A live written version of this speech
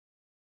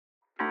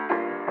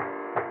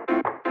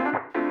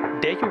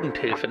Der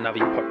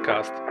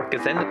Jugendhilfe-Navi-Podcast,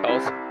 gesendet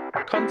aus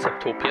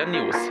Konzeptopia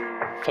News,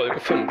 Folge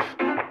 5,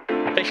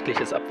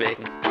 rechtliches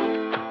Abwägen.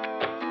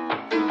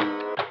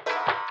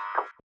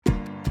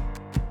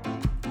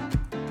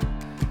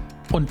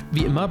 Und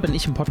wie immer bin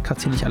ich im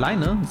Podcast hier nicht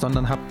alleine,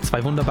 sondern habe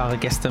zwei wunderbare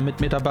Gäste mit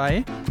mir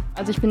dabei.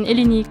 Also ich bin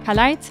Eleni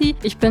Kalaizi,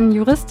 ich bin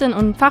Juristin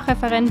und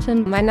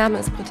Fachreferentin. Mein Name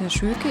ist Britta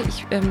Schülke,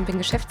 ich bin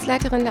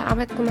Geschäftsleiterin der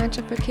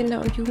Arbeitsgemeinschaft für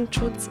Kinder- und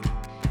Jugendschutz.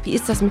 Wie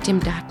ist das mit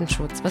dem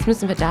Datenschutz? Was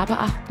müssen wir da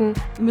beachten?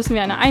 Müssen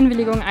wir eine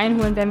Einwilligung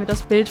einholen, wenn wir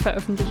das Bild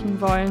veröffentlichen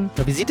wollen?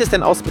 Wie sieht es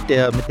denn aus mit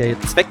der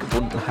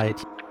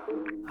Zweckgebundenheit?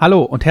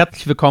 Hallo und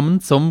herzlich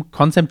willkommen zum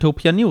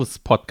Konzeptopia News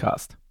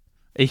Podcast.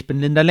 Ich bin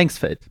Linda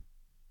Lengsfeld.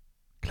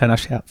 Kleiner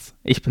Scherz.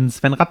 Ich bin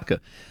Sven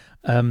Radke,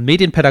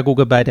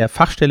 Medienpädagoge bei der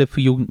Fachstelle für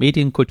Jugend,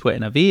 Medien, Kultur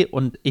NRW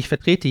und ich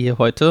vertrete hier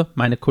heute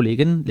meine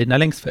Kollegin Linda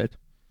Lengsfeld.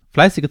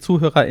 Fleißige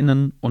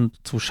ZuhörerInnen und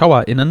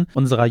ZuschauerInnen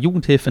unserer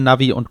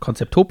Jugendhilfe-Navi- und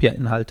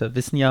Konzeptopia-Inhalte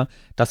wissen ja,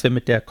 dass wir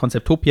mit der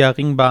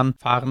Konzeptopia-Ringbahn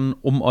fahren,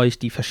 um euch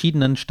die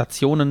verschiedenen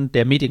Stationen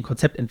der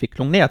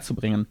Medienkonzeptentwicklung näher zu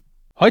bringen.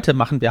 Heute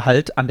machen wir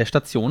Halt an der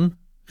Station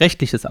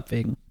rechtliches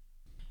Abwägen.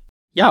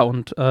 Ja,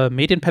 und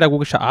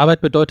medienpädagogische Arbeit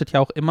bedeutet ja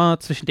auch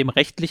immer zwischen dem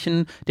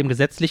rechtlichen, dem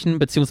gesetzlichen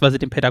bzw.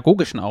 dem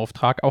pädagogischen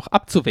Auftrag auch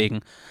abzuwägen.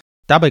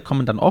 Dabei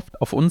kommen dann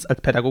oft auf uns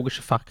als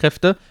pädagogische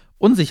Fachkräfte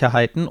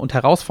Unsicherheiten und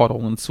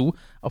Herausforderungen zu,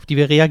 auf die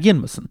wir reagieren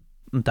müssen.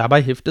 Und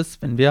dabei hilft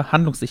es, wenn wir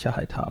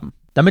Handlungssicherheit haben.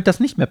 Damit das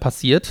nicht mehr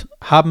passiert,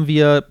 haben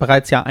wir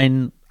bereits ja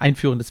ein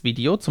einführendes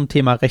Video zum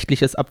Thema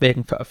rechtliches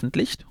Abwägen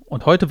veröffentlicht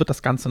und heute wird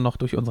das Ganze noch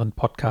durch unseren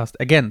Podcast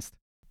ergänzt.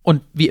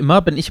 Und wie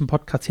immer bin ich im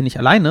Podcast hier nicht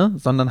alleine,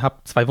 sondern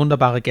habe zwei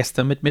wunderbare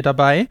Gäste mit mir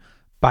dabei,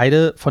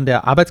 beide von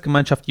der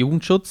Arbeitsgemeinschaft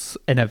Jugendschutz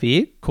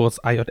NRW, kurz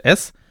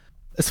AJS.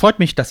 Es freut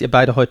mich, dass ihr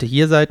beide heute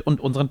hier seid und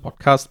unseren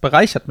Podcast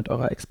bereichert mit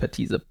eurer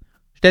Expertise.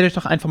 Stellt euch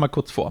doch einfach mal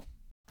kurz vor.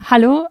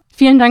 Hallo,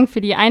 vielen Dank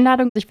für die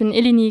Einladung. Ich bin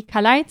Eleni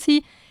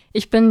Kalaizi,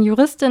 ich bin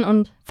Juristin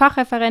und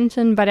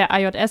Fachreferentin bei der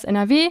AJS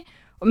NRW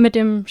und mit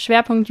dem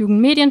Schwerpunkt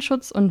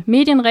Jugendmedienschutz und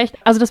Medienrecht.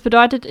 Also das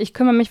bedeutet, ich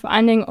kümmere mich vor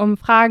allen Dingen um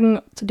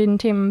Fragen zu den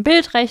Themen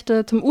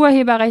Bildrechte, zum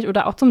Urheberrecht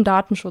oder auch zum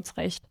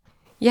Datenschutzrecht.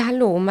 Ja,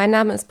 hallo, mein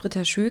Name ist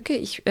Britta Schülke,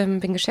 ich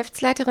bin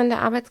Geschäftsleiterin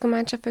der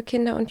Arbeitsgemeinschaft für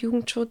Kinder- und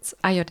Jugendschutz,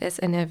 AJS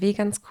NRW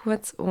ganz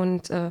kurz.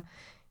 Und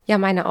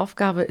meine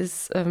Aufgabe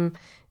ist,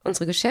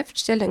 unsere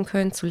Geschäftsstelle in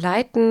Köln zu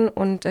leiten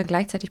und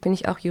gleichzeitig bin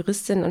ich auch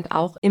Juristin und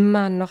auch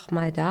immer noch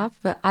mal da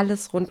für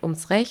alles rund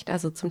ums Recht,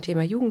 also zum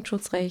Thema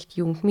Jugendschutzrecht,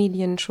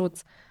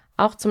 Jugendmedienschutz,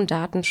 auch zum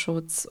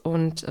Datenschutz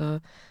und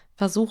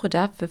versuche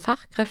da für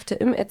Fachkräfte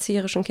im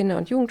erzieherischen Kinder-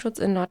 und Jugendschutz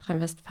in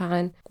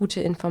Nordrhein-Westfalen gute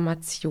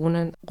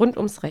Informationen rund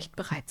ums Recht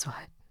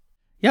bereitzuhalten.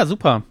 Ja,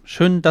 super.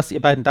 Schön, dass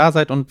ihr beiden da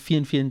seid und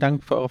vielen, vielen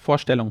Dank für eure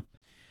Vorstellung.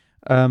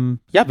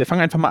 Wir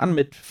fangen einfach mal an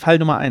mit Fall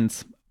Nummer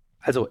 1.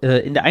 Also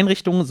in der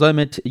Einrichtung soll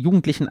mit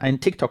Jugendlichen ein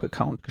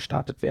TikTok-Account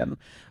gestartet werden,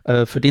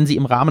 für den sie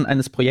im Rahmen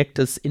eines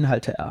Projektes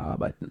Inhalte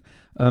erarbeiten.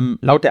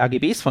 Laut der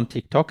AGBs von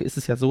TikTok ist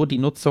es ja so, die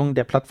Nutzung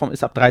der Plattform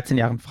ist ab 13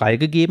 Jahren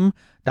freigegeben.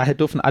 Daher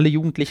dürfen alle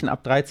Jugendlichen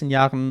ab 13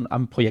 Jahren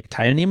am Projekt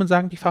teilnehmen,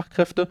 sagen die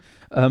Fachkräfte.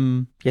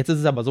 Jetzt ist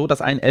es aber so,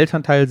 dass ein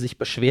Elternteil sich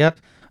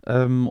beschwert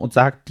und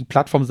sagt, die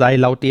Plattform sei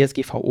laut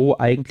DSGVO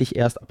eigentlich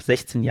erst ab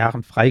 16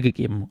 Jahren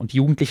freigegeben. Und die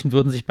Jugendlichen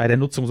würden sich bei der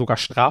Nutzung sogar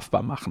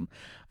strafbar machen.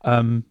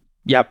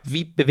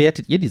 Wie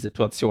bewertet ihr die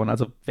Situation?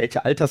 Also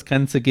welche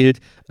Altersgrenze gilt?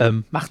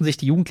 Machen sich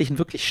die Jugendlichen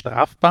wirklich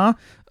strafbar?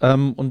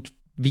 Und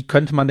wie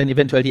könnte man denn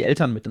eventuell die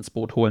Eltern mit ins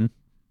Boot holen?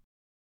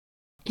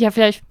 Ja,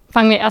 vielleicht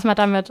fangen wir erstmal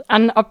damit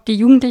an, ob die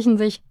Jugendlichen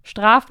sich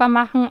strafbar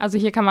machen. Also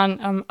hier kann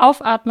man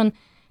aufatmen.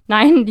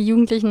 Nein, die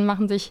Jugendlichen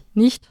machen sich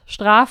nicht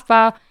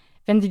strafbar,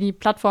 wenn sie die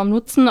Plattform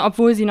nutzen,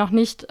 obwohl sie noch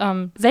nicht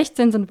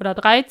 16 sind oder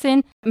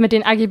 13. Mit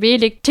den AGB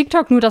legt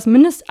TikTok nur das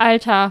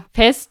Mindestalter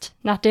fest,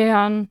 nach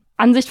deren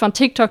Ansicht von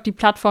TikTok die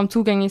Plattform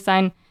zugänglich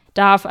sein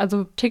darf.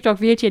 Also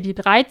TikTok wählt hier die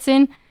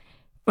 13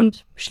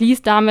 und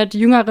schließt damit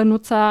jüngere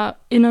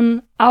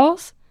NutzerInnen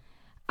aus.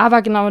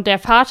 Aber genau der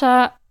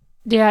Vater,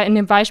 der in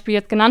dem Beispiel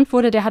jetzt genannt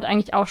wurde, der hat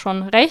eigentlich auch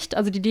schon recht.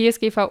 Also die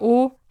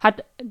DSGVO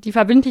hat die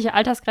verbindliche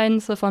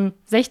Altersgrenze von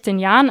 16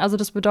 Jahren. Also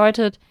das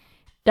bedeutet,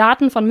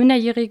 Daten von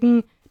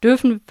Minderjährigen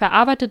dürfen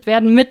verarbeitet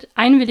werden mit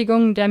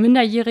Einwilligung der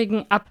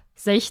Minderjährigen ab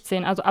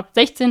 16. Also ab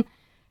 16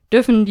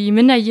 dürfen die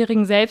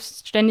Minderjährigen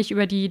selbstständig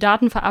über die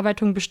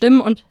Datenverarbeitung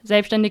bestimmen und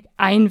selbstständig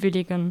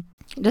einwilligen.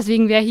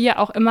 Deswegen wäre hier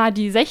auch immer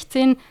die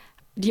 16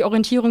 die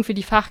Orientierung für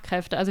die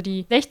Fachkräfte. Also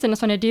die 16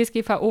 ist von der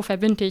DSGVO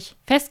verbindlich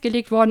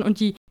festgelegt worden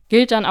und die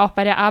gilt dann auch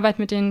bei der Arbeit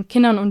mit den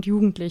Kindern und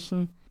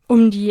Jugendlichen.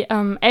 Um die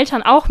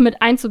Eltern auch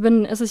mit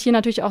einzubinden, ist es hier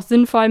natürlich auch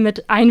sinnvoll,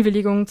 mit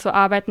Einwilligungen zu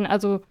arbeiten,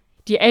 also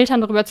die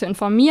Eltern darüber zu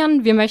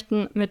informieren. Wir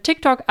möchten mit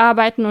TikTok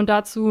arbeiten und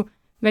dazu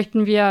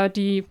möchten wir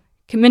die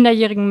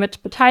Minderjährigen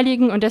mit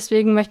beteiligen und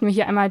deswegen möchten wir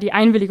hier einmal die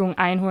Einwilligung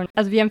einholen.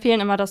 Also wir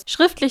empfehlen immer, das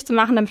schriftlich zu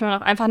machen, damit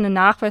man auch einfach eine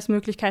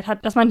Nachweismöglichkeit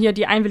hat, dass man hier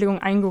die Einwilligung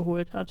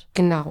eingeholt hat.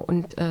 Genau,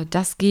 und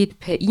das geht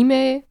per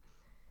E-Mail,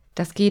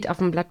 das geht auf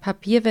einem Blatt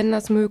Papier, wenn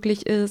das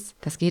möglich ist,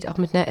 das geht auch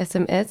mit einer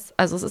SMS.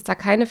 Also es ist da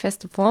keine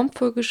feste Form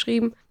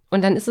vorgeschrieben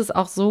Und dann ist es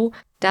auch so,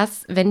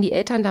 dass, wenn die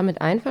Eltern damit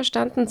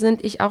einverstanden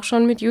sind, ich auch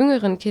schon mit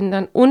jüngeren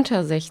Kindern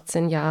unter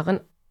 16 Jahren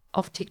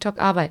auf TikTok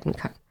arbeiten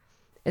kann.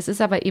 Es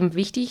ist aber eben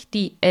wichtig,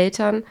 die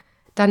Eltern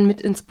dann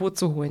mit ins Boot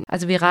zu holen.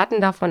 Also wir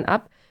raten davon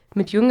ab,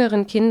 mit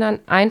jüngeren Kindern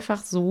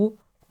einfach so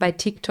bei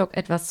TikTok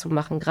etwas zu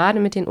machen. Gerade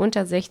mit den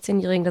unter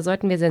 16-Jährigen, da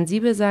sollten wir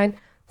sensibel sein.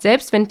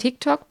 Selbst wenn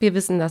TikTok, wir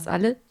wissen das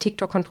alle,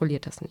 TikTok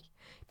kontrolliert das nicht.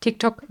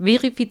 TikTok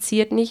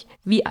verifiziert nicht,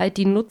 wie alt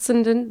die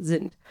Nutzenden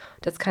sind.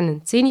 Das kann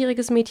ein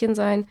 10-jähriges Mädchen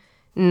sein,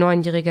 ein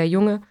 9-jähriger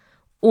Junge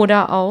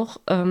oder auch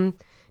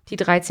die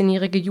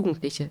 13-jährige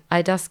Jugendliche.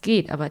 All das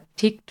geht, aber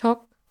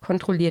TikTok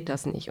kontrolliert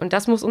das nicht. Und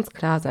das muss uns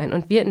klar sein.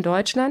 Und wir in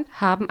Deutschland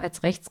haben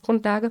als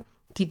Rechtsgrundlage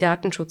die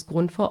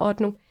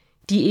Datenschutzgrundverordnung,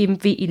 die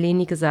eben, wie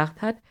Eleni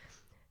gesagt hat,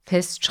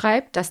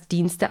 festschreibt, dass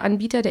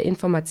Diensteanbieter der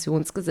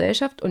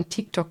Informationsgesellschaft, und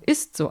TikTok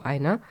ist so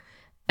einer,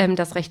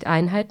 das Recht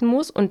einhalten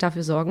muss und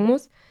dafür sorgen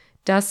muss,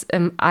 dass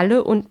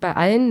alle und bei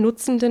allen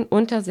Nutzenden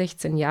unter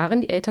 16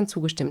 Jahren die Eltern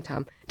zugestimmt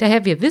haben.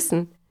 Daher wir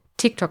wissen,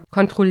 TikTok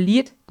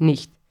kontrolliert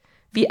nicht,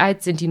 wie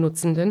alt sind die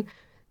Nutzenden,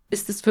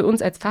 ist es für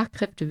uns als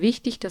Fachkräfte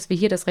wichtig, dass wir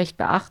hier das Recht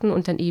beachten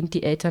und dann eben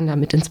die Eltern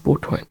damit ins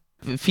Boot holen.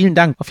 Vielen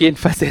Dank. Auf jeden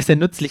Fall sehr, sehr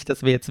nützlich,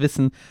 dass wir jetzt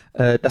wissen,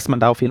 dass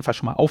man da auf jeden Fall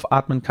schon mal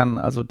aufatmen kann.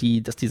 Also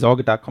dass die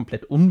Sorge da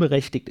komplett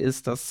unberechtigt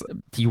ist, dass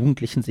die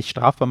Jugendlichen sich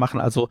strafbar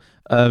machen. Also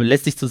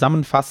lässt sich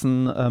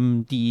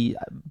zusammenfassen, die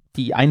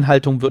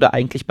Einhaltung würde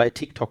eigentlich bei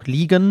TikTok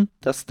liegen,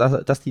 dass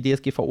die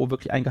DSGVO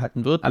wirklich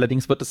eingehalten wird.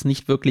 Allerdings wird es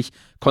nicht wirklich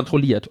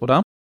kontrolliert,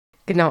 oder?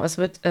 Genau, es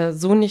wird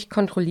so nicht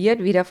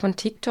kontrolliert, weder von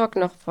TikTok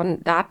noch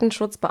von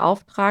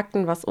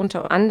Datenschutzbeauftragten, was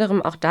unter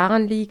anderem auch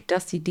daran liegt,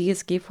 dass die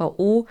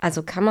DSGVO,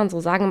 also kann man so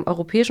sagen, im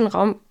europäischen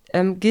Raum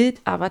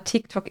gilt, aber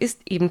TikTok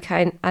ist eben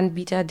kein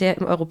Anbieter, der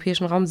im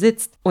europäischen Raum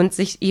sitzt und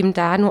sich eben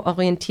da nur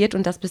orientiert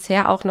und das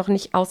bisher auch noch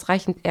nicht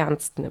ausreichend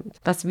ernst nimmt.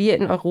 Was wir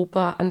in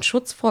Europa an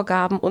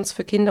Schutzvorgaben uns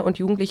für Kinder und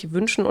Jugendliche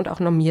wünschen und auch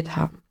normiert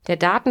haben. Der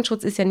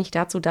Datenschutz ist ja nicht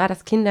dazu da,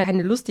 dass Kinder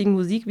keine lustigen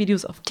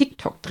Musikvideos auf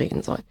TikTok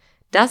drehen sollen.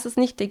 Das ist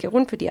nicht der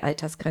Grund für die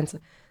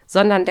Altersgrenze,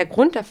 sondern der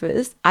Grund dafür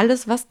ist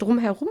alles, was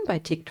drumherum bei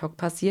TikTok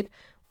passiert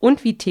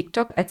und wie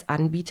TikTok als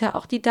Anbieter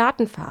auch die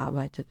Daten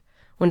verarbeitet.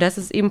 Und das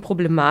ist eben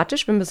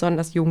problematisch, wenn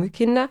besonders junge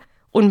Kinder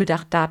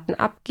unbedacht Daten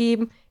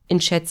abgeben, in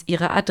Chats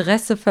ihre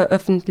Adresse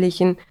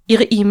veröffentlichen,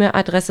 ihre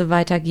E-Mail-Adresse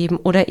weitergeben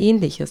oder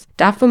ähnliches.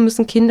 Dafür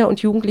müssen Kinder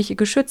und Jugendliche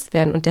geschützt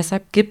werden und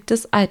deshalb gibt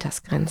es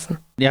Altersgrenzen.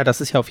 Ja,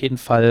 das ist ja auf jeden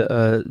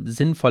Fall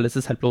sinnvoll. Es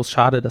ist halt bloß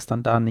schade, dass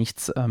dann da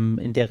nichts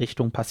in der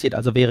Richtung passiert.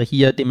 Also wäre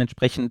hier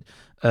dementsprechend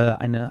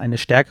eine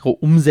stärkere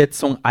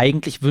Umsetzung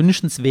eigentlich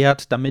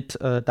wünschenswert, damit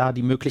da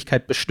die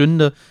Möglichkeit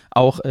bestünde,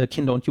 auch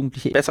Kinder und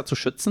Jugendliche besser zu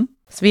schützen.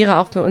 Es wäre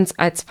auch für uns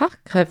als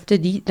Fachkräfte,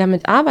 die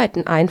damit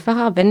arbeiten,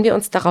 einfacher, wenn wir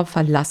uns darauf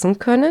verlassen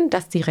können,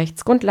 dass die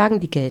Rechtsgrundlagen,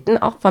 die gelten,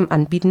 auch vom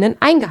Anbietenden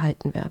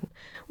eingehalten werden.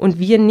 Und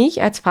wir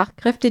nicht als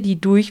Fachkräfte die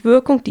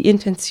Durchwirkung, die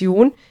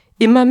Intention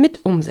immer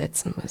mit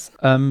umsetzen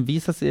müssen. Wie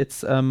ist das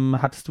jetzt,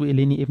 hattest du,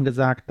 Eleni, eben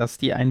gesagt, dass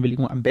die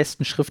Einwilligung am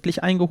besten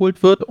schriftlich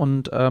eingeholt wird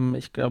und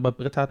ich glaube,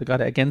 Britta hatte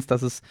gerade ergänzt,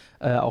 dass es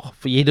auch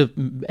für jede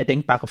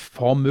erdenkbare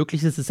Form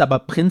möglich ist. Es ist aber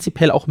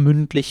prinzipiell auch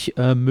mündlich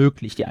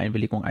möglich, die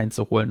Einwilligung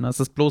einzuholen. Das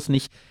ist bloß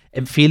nicht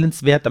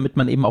empfehlenswert, damit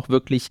man eben auch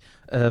wirklich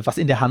was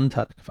in der Hand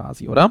hat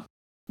quasi, oder?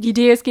 Die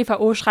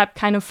DSGVO schreibt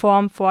keine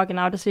Form vor,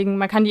 genau, deswegen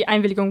man kann die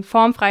Einwilligung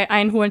formfrei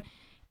einholen.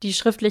 Die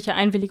schriftliche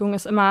Einwilligung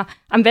ist immer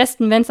am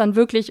besten, wenn es dann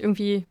wirklich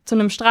irgendwie zu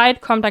einem Streit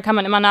kommt, dann kann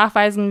man immer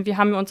nachweisen, wir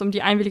haben uns um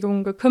die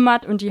Einwilligung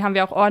gekümmert und die haben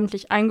wir auch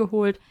ordentlich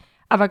eingeholt.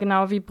 Aber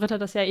genau, wie Britta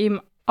das ja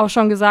eben auch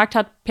schon gesagt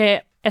hat,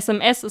 per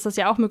SMS ist das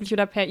ja auch möglich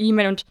oder per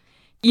E-Mail und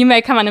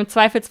E-Mail kann man im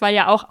Zweifelsfall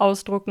ja auch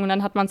ausdrucken und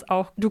dann hat man es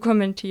auch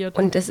dokumentiert.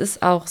 Und es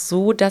ist auch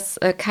so, dass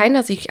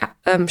keiner sich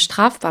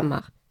strafbar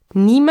macht.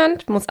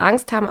 Niemand muss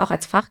Angst haben, auch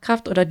als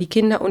Fachkraft oder die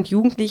Kinder und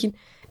Jugendlichen,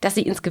 dass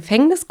sie ins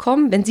Gefängnis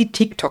kommen, wenn sie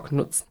TikTok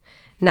nutzen.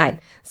 Nein,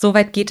 so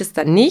weit geht es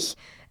dann nicht.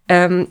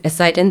 Es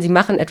sei denn, sie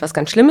machen etwas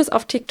ganz Schlimmes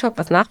auf TikTok,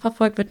 was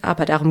nachverfolgt wird,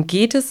 aber darum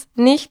geht es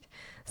nicht,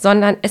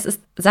 sondern es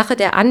ist Sache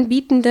der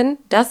Anbietenden,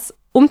 das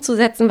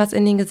umzusetzen, was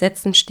in den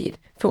Gesetzen steht.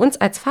 Für uns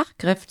als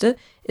Fachkräfte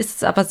ist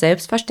es aber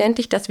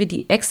selbstverständlich, dass wir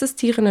die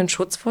existierenden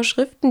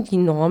Schutzvorschriften, die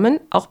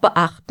Normen auch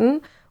beachten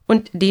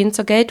und denen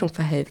zur Geltung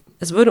verhelfen.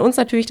 Es würde uns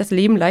natürlich das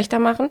Leben leichter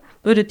machen,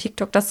 würde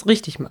TikTok das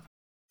richtig machen.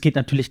 Es geht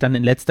natürlich dann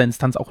in letzter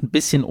Instanz auch ein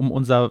bisschen um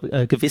unser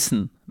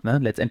Gewissen, ne?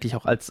 Letztendlich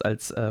auch als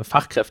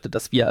Fachkräfte,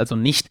 dass wir also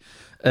nicht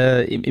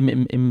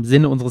im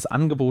Sinne unseres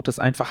Angebotes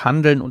einfach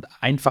handeln und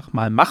einfach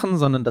mal machen,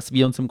 sondern dass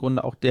wir uns im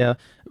Grunde auch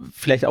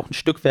vielleicht auch ein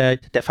Stück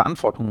weit der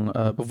Verantwortung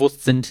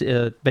bewusst sind,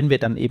 wenn wir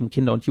dann eben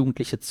Kinder und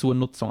Jugendliche zur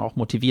Nutzung auch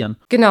motivieren.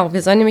 Genau,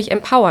 wir sollen nämlich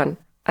empowern.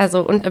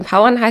 Also und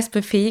empowern heißt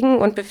befähigen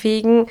und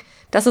befähigen,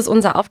 das ist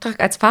unser Auftrag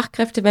als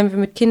Fachkräfte, wenn wir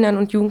mit Kindern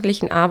und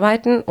Jugendlichen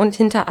arbeiten und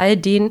hinter all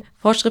den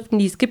Vorschriften,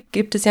 die es gibt,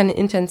 gibt es ja eine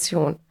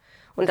Intention.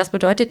 Und das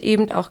bedeutet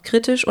eben auch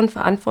kritisch und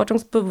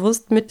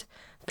verantwortungsbewusst mit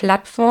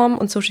Plattformen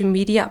und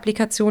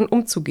Social-Media-Applikationen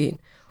umzugehen.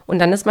 Und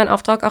dann ist mein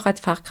Auftrag auch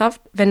als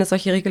Fachkraft, wenn es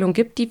solche Regelungen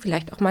gibt, die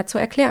vielleicht auch mal zu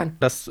erklären.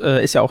 Das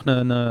ist ja auch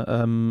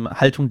eine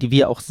Haltung, die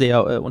wir auch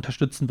sehr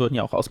unterstützen würden,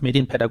 ja auch aus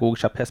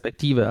medienpädagogischer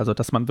Perspektive. Also,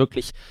 dass man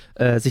wirklich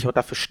sich auch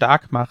dafür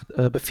stark macht,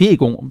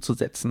 Befähigung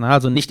umzusetzen. Ne?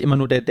 Also nicht immer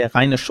nur der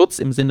reine Schutz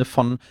im Sinne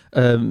von,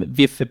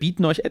 wir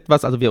verbieten euch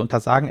etwas, also wir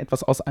untersagen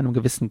etwas aus einem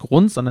gewissen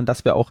Grund, sondern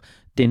dass wir auch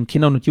den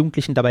Kindern und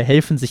Jugendlichen dabei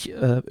helfen, sich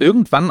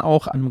irgendwann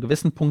auch an einem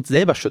gewissen Punkt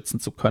selber schützen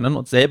zu können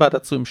und selber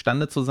dazu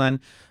imstande zu sein,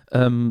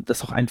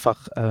 das auch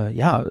einfach,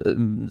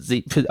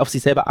 auf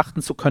sich selber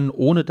achten zu können,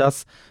 ohne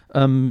dass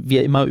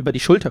wir immer über die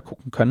Schulter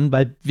gucken können,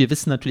 weil wir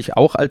wissen natürlich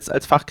auch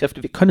als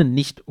Fachkräfte, wir können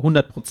nicht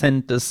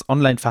 100% des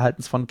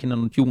Online-Verhaltens von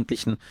Kindern und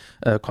Jugendlichen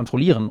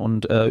kontrollieren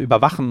und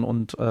überwachen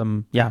und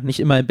nicht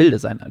immer im Bilde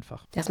sein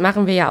einfach. Das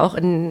machen wir ja auch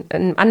in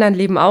einem anderen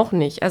Leben auch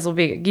nicht. Also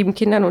wir geben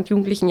Kindern und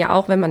Jugendlichen ja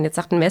auch, wenn man jetzt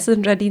sagt, einen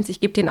Messenger-Dienst,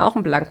 ich gebe denen auch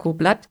ein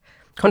Blankoblatt,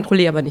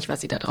 kontrolliere aber nicht,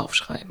 was sie da drauf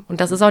schreiben. Und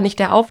das ist auch nicht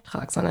der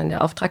Auftrag, sondern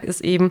der Auftrag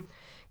ist eben,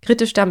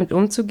 kritisch damit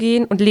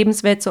umzugehen und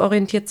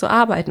lebensweltorientiert zu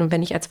arbeiten. Und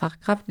wenn ich als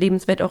Fachkraft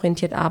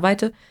lebensweltorientiert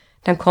arbeite,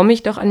 dann komme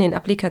ich doch an den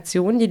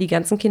Applikationen, die die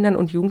ganzen Kinder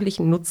und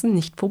Jugendlichen nutzen,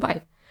 nicht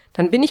vorbei.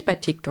 Dann bin ich bei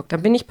TikTok,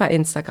 dann bin ich bei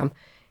Instagram.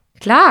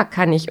 Klar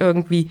kann ich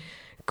irgendwie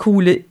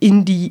coole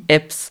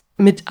Indie-Apps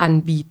mit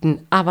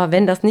anbieten, aber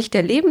wenn das nicht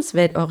der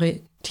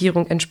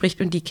Lebensweltorientierung entspricht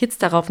und die Kids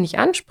darauf nicht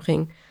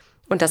anspringen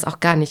und das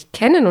auch gar nicht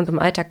kennen und im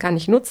Alltag gar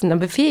nicht nutzen, dann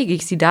befähige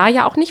ich sie da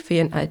ja auch nicht für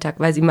ihren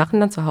Alltag, weil sie machen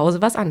dann zu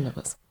Hause was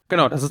anderes.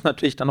 Genau, das ist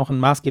natürlich dann noch ein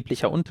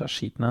maßgeblicher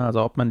Unterschied, ne?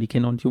 Also ob man die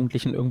Kinder und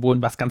Jugendlichen irgendwo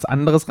in was ganz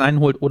anderes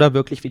reinholt oder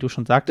wirklich, wie du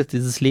schon sagtest,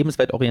 dieses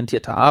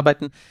lebensweltorientierte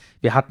Arbeiten.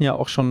 Wir hatten ja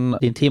auch schon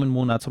den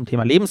Themenmonat zum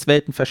Thema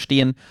Lebenswelten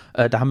verstehen.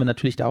 Da haben wir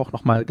natürlich da auch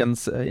nochmal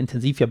ganz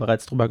intensiv ja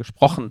bereits drüber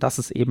gesprochen, dass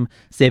es eben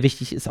sehr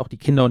wichtig ist, auch die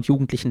Kinder und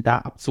Jugendlichen da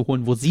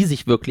abzuholen, wo sie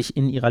sich wirklich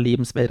in ihrer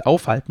Lebenswelt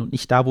aufhalten und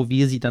nicht da, wo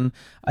wir sie dann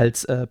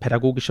als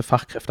pädagogische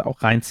Fachkräfte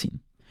auch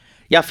reinziehen.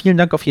 Ja, vielen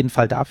Dank auf jeden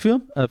Fall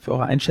dafür, für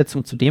eure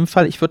Einschätzung zu dem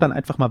Fall. Ich würde dann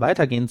einfach mal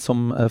weitergehen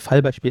zum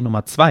Fallbeispiel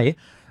Nummer 2.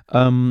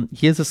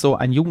 Hier ist es so,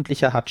 ein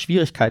Jugendlicher hat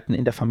Schwierigkeiten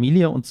in der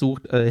Familie und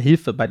sucht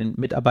Hilfe bei den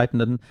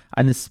Mitarbeitenden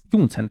eines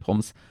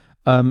Jugendzentrums.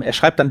 Er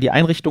schreibt dann die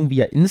Einrichtung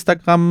via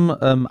Instagram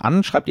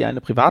an, schreibt ihr eine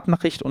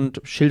Privatnachricht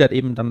und schildert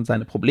eben dann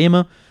seine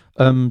Probleme.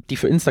 Die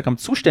für Instagram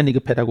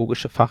zuständige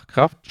pädagogische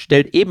Fachkraft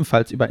stellt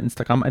ebenfalls über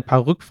Instagram ein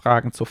paar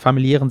Rückfragen zur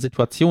familiären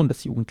Situation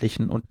des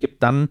Jugendlichen und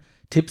gibt dann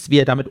Tipps, wie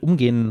er damit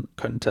umgehen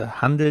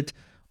könnte. Handelt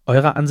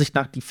eurer Ansicht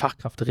nach die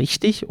Fachkraft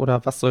richtig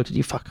oder was sollte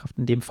die Fachkraft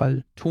in dem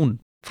Fall tun?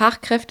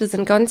 Fachkräfte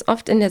sind ganz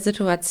oft in der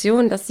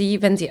Situation, dass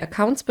sie, wenn sie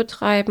Accounts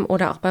betreiben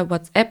oder auch bei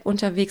WhatsApp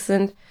unterwegs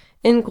sind,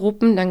 in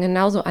Gruppen dann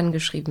genauso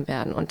angeschrieben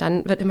werden. Und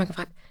dann wird immer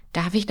gefragt,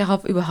 darf ich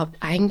darauf überhaupt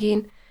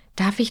eingehen?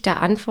 Darf ich da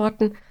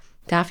antworten?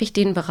 Darf ich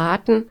den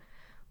beraten?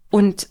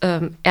 Und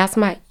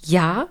erstmal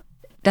ja,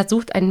 da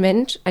sucht ein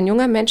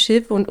junger Mensch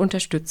Hilfe und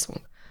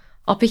Unterstützung.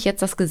 Ob ich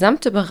jetzt das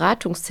gesamte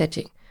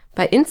Beratungssetting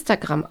bei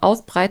Instagram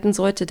ausbreiten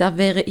sollte, da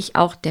wäre ich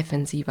auch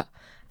defensiver.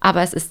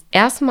 Aber es ist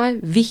erstmal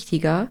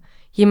wichtiger,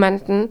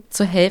 jemanden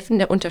zu helfen,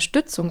 der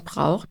Unterstützung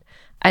braucht,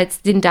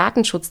 als den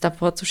Datenschutz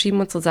davor zu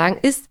schieben und zu sagen,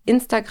 ist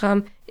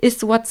Instagram,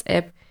 ist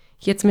WhatsApp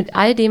jetzt mit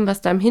all dem,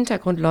 was da im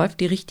Hintergrund läuft,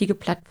 die richtige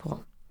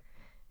Plattform?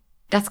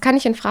 Das kann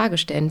ich in Frage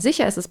stellen.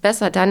 Sicher ist es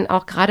besser, dann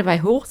auch gerade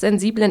bei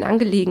hochsensiblen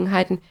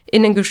Angelegenheiten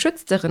in einen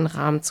geschützteren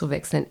Rahmen zu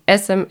wechseln.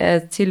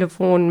 SMS,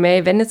 Telefon,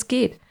 Mail, wenn es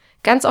geht.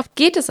 Ganz oft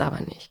geht es aber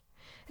nicht.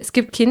 Es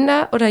gibt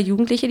Kinder oder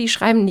Jugendliche, die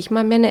schreiben nicht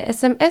mal mehr eine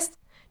SMS.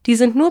 Die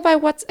sind nur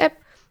bei WhatsApp.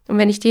 Und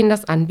wenn ich denen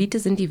das anbiete,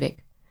 sind die weg.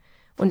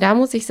 Und da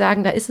muss ich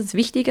sagen, da ist es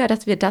wichtiger,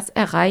 dass wir das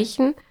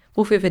erreichen,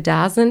 wofür wir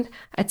da sind,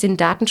 als den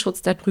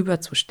Datenschutz da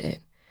drüber zu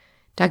stellen.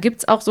 Da gibt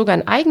es auch sogar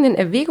einen eigenen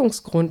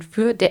Erwägungsgrund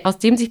aus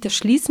dem sich das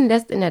schließen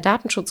lässt in der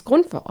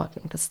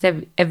Datenschutzgrundverordnung. Das ist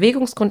der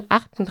Erwägungsgrund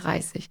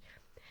 38.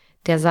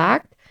 Der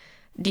sagt,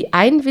 die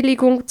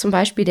Einwilligung zum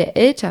Beispiel der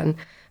Eltern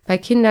bei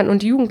Kindern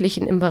und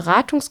Jugendlichen im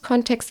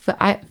Beratungskontext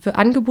für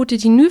Angebote,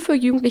 die nur für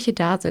Jugendliche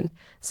da sind,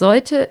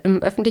 sollte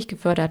im öffentlich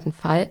geförderten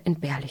Fall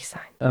entbehrlich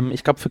sein.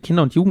 Ich glaube, für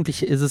Kinder und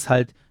Jugendliche ist es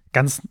halt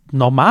ganz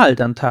normal,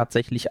 dann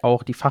tatsächlich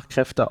auch die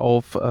Fachkräfte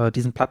auf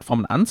diesen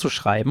Plattformen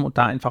anzuschreiben und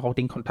da einfach auch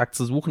den Kontakt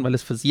zu suchen, weil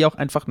es für sie auch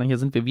einfach, hier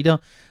sind wir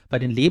wieder bei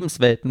den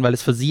Lebenswelten, weil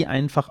es für sie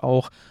einfach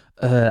auch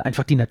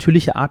einfach die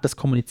natürliche Art des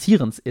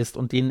Kommunizierens ist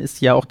und denen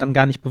ist ja auch dann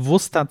gar nicht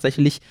bewusst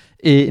tatsächlich,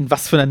 in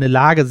was für eine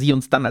Lage sie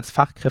uns dann als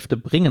Fachkräfte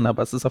bringen,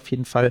 aber es ist auf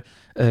jeden Fall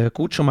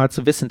gut schon mal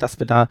zu wissen, dass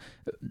wir da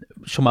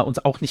schon mal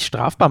uns auch nicht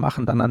strafbar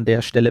machen dann an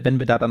der Stelle, wenn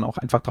wir da dann auch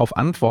einfach drauf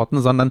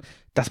antworten, sondern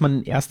dass man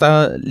in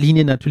erster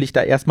Linie natürlich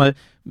da erstmal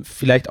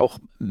vielleicht auch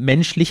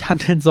menschlich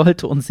handeln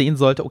sollte und sehen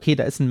sollte, okay,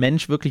 da ist ein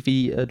Mensch wirklich,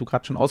 wie du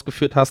gerade schon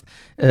ausgeführt hast,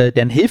 der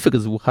ein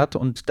Hilfegesuch hat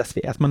und dass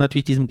wir erstmal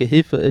natürlich diesem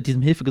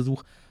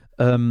Hilfegesuch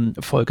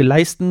Folge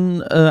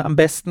leisten am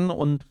besten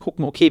und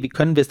gucken, okay, wie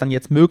können wir es dann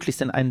jetzt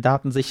möglichst in einen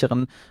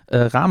datensicheren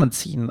Rahmen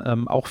ziehen,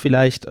 auch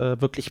vielleicht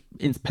wirklich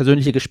ins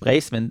persönliche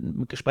Gespräch,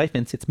 wenn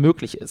es jetzt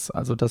möglich ist,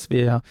 also dass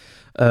wir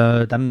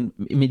dann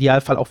im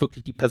Idealfall auch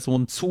wirklich die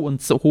Person zu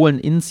uns holen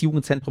ins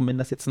Jugendzentrum, wenn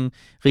das jetzt ein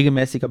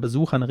regelmäßiger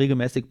Besucher, eine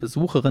regelmäßige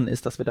Besucherin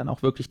ist, dass wir dann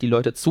auch wirklich die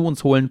Leute zu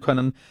uns holen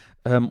können,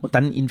 und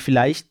dann ihnen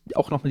vielleicht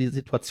auch noch mal die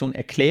Situation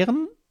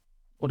erklären?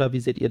 Oder wie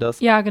seht ihr das?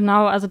 Ja,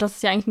 genau. Also das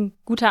ist ja eigentlich ein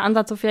guter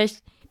Ansatz. So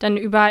vielleicht dann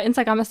über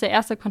Instagram ist der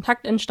erste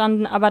Kontakt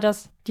entstanden, aber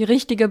die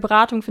richtige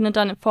Beratung findet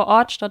dann vor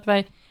Ort statt,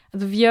 weil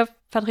also wir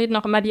vertreten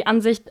auch immer die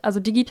Ansicht, also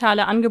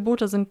digitale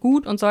Angebote sind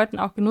gut und sollten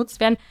auch genutzt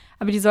werden,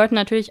 aber die sollten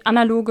natürlich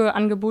analoge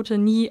Angebote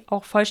nie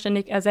auch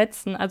vollständig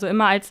ersetzen, also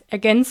immer als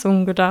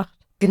Ergänzung gedacht.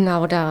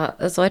 Genau, da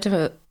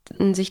sollten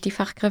sich die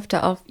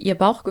Fachkräfte auf ihr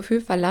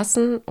Bauchgefühl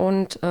verlassen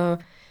und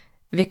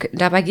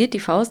dabei gilt die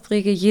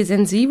Faustregel, je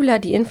sensibler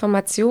die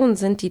Informationen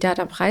sind, die da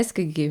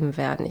preisgegeben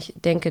werden. Ich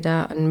denke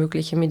da an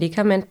mögliche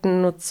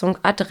Medikamentennutzung,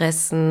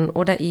 Adressen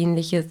oder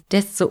ähnliches.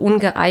 Desto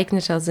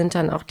ungeeigneter sind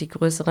dann auch die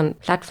größeren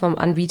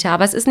Plattformanbieter.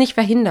 Aber es ist nicht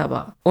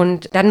verhinderbar.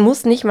 Und dann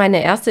muss nicht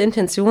meine erste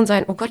Intention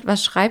sein, oh Gott,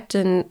 was schreibt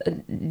denn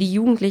die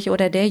Jugendliche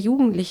oder der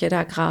Jugendliche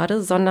da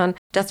gerade, sondern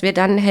dass wir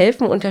dann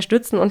helfen,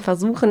 unterstützen und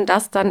versuchen,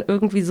 das dann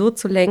irgendwie so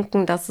zu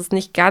lenken, dass es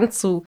nicht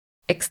ganz so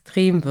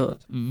extrem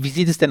wird. Wie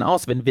sieht es denn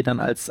aus, wenn wir dann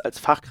als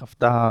Fachkraft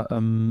da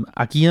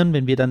agieren,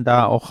 wenn wir dann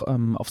da auch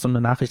auf so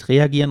eine Nachricht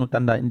reagieren und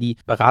dann da in die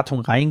Beratung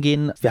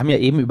reingehen? Wir haben ja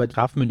eben über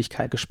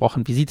Strafmündigkeit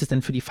gesprochen. Wie sieht es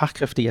denn für die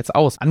Fachkräfte jetzt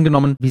aus?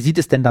 Angenommen, wie sieht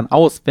es denn dann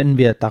aus, wenn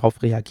wir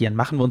darauf reagieren?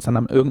 Machen wir uns dann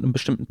an irgendeinem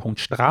bestimmten Punkt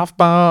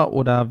strafbar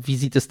oder wie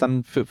sieht es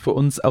dann für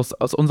uns aus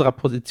unserer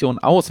Position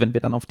aus, wenn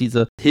wir dann auf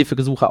diese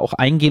Hilfegesuche auch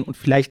eingehen und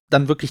vielleicht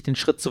dann wirklich den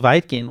Schritt zu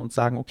weit gehen und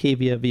sagen, okay,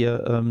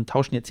 wir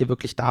tauschen jetzt hier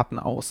wirklich Daten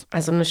aus?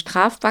 Also eine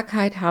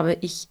Strafbarkeit habe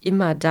ich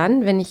immer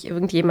dann, wenn ich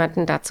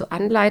irgendjemanden dazu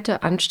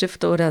anleite,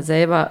 anstifte oder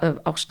selber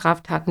auch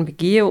Straftaten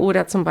begehe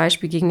oder zum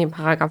Beispiel gegen den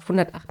Paragraph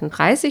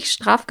 138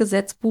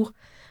 Strafgesetzbuch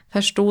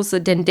verstoße,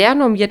 denn der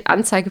normiert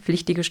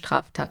anzeigepflichtige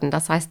Straftaten.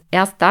 Das heißt,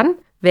 erst dann,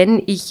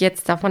 wenn ich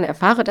jetzt davon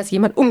erfahre, dass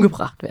jemand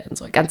umgebracht werden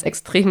soll, ganz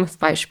extremes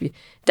Beispiel,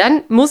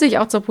 dann muss ich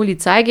auch zur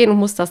Polizei gehen und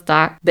muss das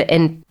da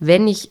beenden.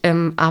 Wenn ich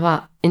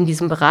aber in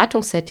diesem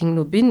Beratungssetting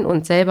nur bin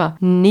und selber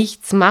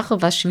nichts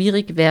mache, was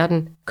schwierig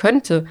werden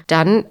könnte,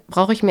 dann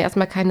brauche ich mir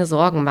erstmal keine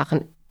Sorgen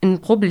machen.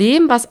 Ein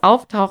Problem, was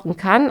auftauchen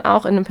kann,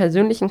 auch in einem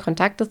persönlichen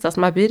Kontakt, ist, dass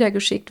mal Bilder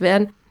geschickt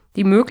werden,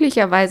 die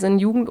möglicherweise einen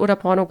jugend- oder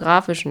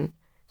pornografischen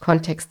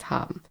Kontext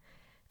haben.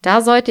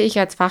 Da sollte ich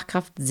als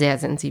Fachkraft sehr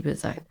sensibel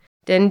sein.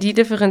 Denn die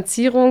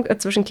Differenzierung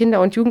zwischen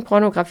Kinder- und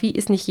Jugendpornografie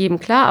ist nicht jedem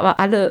klar, aber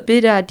alle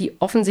Bilder, die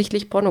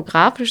offensichtlich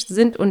pornografisch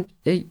sind und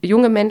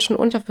junge Menschen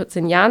unter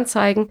 14 Jahren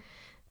zeigen,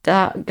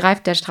 da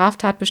greift der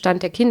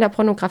Straftatbestand der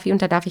Kinderpornografie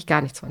und da darf ich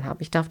gar nichts von haben.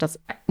 Ich darf das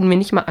mir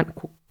nicht mal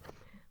angucken.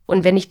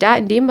 Und wenn ich da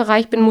in dem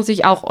Bereich bin, muss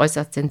ich auch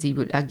äußerst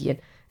sensibel agieren.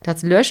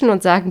 Das löschen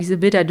und sagen, diese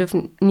Bilder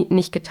dürfen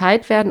nicht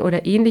geteilt werden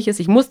oder ähnliches.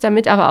 Ich muss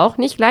damit aber auch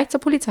nicht gleich zur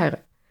Polizei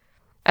rennen.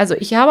 Also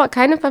ich habe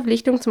keine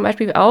Verpflichtung, zum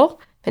Beispiel auch,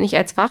 wenn ich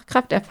als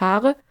Fachkraft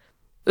erfahre,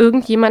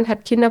 irgendjemand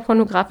hat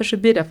kinderpornografische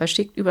Bilder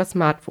verschickt über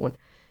Smartphone,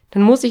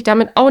 dann muss ich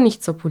damit auch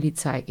nicht zur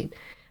Polizei gehen.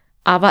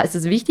 Aber es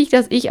ist wichtig,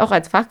 dass ich auch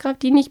als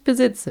Fachkraft die nicht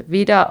besitze.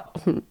 Weder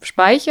auf dem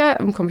Speicher,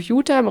 im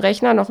Computer, im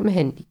Rechner noch im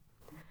Handy.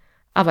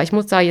 Aber ich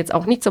muss da jetzt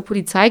auch nicht zur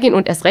Polizei gehen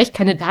und erst recht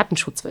keine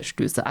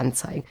Datenschutzverstöße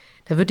anzeigen.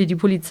 Da würde die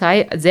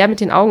Polizei sehr mit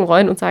den Augen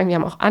rollen und sagen, wir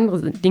haben auch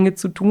andere Dinge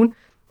zu tun.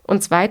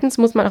 Und zweitens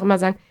muss man auch immer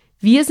sagen,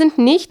 wir sind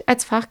nicht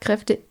als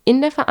Fachkräfte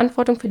in der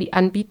Verantwortung für die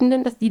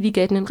Anbietenden, dass die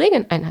geltenden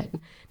Regeln einhalten.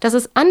 Das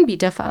ist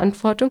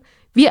Anbieterverantwortung.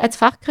 Wir als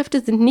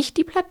Fachkräfte sind nicht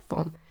die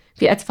Plattform.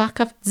 Wir als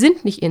Fachkraft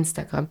sind nicht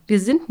Instagram, wir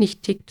sind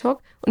nicht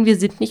TikTok und wir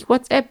sind nicht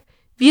WhatsApp.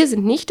 Wir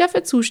sind nicht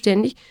dafür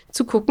zuständig,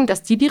 zu gucken,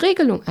 dass die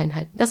Regelung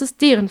einhalten. Das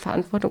ist deren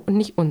Verantwortung und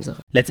nicht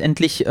unsere.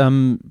 Letztendlich,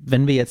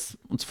 wenn wir jetzt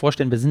uns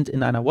vorstellen, wir sind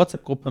in einer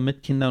WhatsApp-Gruppe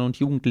mit Kindern und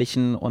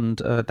Jugendlichen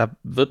und da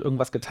wird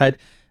irgendwas geteilt,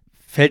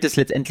 fällt es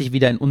letztendlich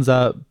wieder in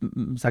unser,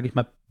 sage ich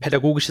mal,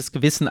 pädagogisches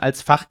Gewissen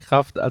als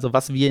Fachkraft, also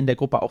was wir in der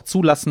Gruppe auch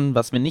zulassen,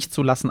 was wir nicht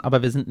zulassen,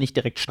 aber wir sind nicht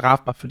direkt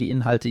strafbar für die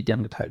Inhalte, die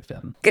dann geteilt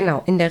werden.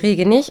 Genau, in der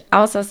Regel nicht,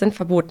 außer es sind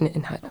verbotene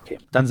Inhalte. Okay,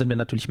 dann sind wir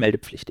natürlich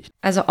meldepflichtig.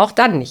 Also auch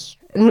dann nicht.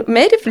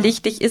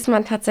 Meldepflichtig ist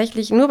man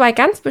tatsächlich nur bei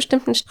ganz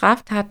bestimmten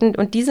Straftaten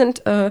und die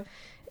sind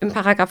im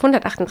Paragraph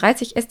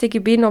 138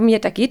 StGB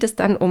normiert. Da geht es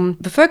dann um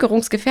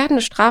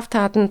bevölkerungsgefährdende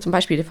Straftaten, zum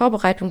Beispiel die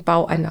Vorbereitung,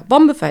 Bau einer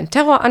Bombe für einen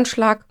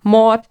Terroranschlag,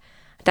 Mord.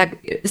 Da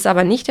ist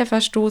aber nicht der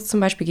Verstoß zum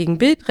Beispiel gegen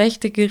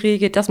Bildrechte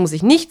geregelt. Das muss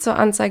ich nicht zur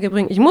Anzeige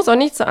bringen. Ich muss auch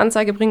nicht zur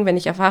Anzeige bringen, wenn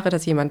ich erfahre,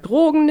 dass jemand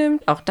Drogen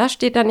nimmt. Auch das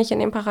steht da nicht in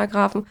dem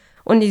Paragraphen.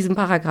 Und in diesem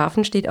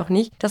Paragraphen steht auch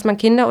nicht, dass man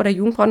Kinder- oder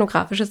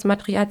jugendpornografisches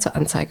Material zur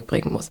Anzeige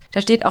bringen muss.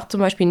 Da steht auch zum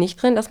Beispiel nicht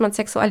drin, dass man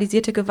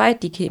sexualisierte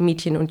Gewalt, die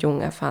Mädchen und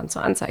Jungen erfahren,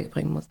 zur Anzeige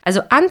bringen muss.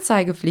 Also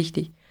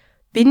anzeigepflichtig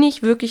bin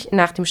ich wirklich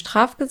nach dem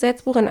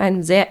Strafgesetzbuch in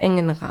einem sehr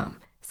engen Rahmen.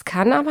 Es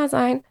kann aber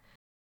sein,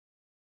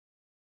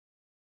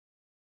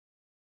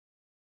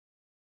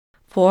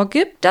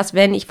 vorgibt, dass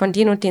wenn ich von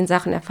den und den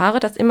Sachen erfahre,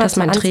 dass immer dass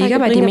mein Träger,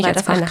 bei dem ich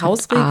als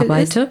Fachkraft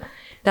arbeite,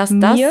 dass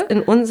das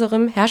in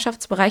unserem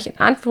Herrschaftsbereich in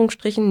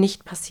Anführungsstrichen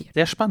nicht passiert.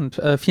 Sehr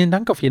spannend. Vielen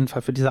Dank auf jeden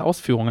Fall für diese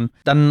Ausführungen.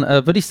 Dann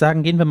würde ich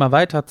sagen, gehen wir mal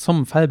weiter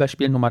zum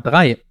Fallbeispiel Nummer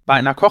 3. Bei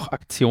einer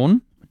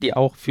Kochaktion, die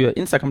auch für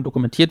Instagram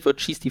dokumentiert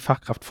wird, schießt die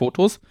Fachkraft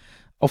Fotos,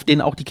 auf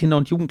denen auch die Kinder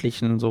und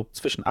Jugendlichen so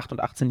zwischen 8 und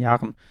 18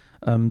 Jahren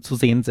zu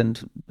sehen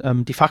sind.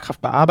 Die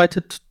Fachkraft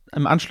bearbeitet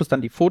im Anschluss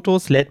dann die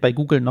Fotos, lädt bei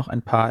Google noch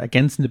ein paar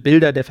ergänzende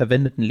Bilder der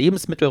verwendeten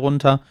Lebensmittel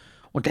runter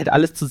und lädt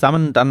alles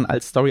zusammen dann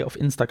als Story auf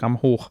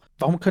Instagram hoch.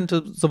 Warum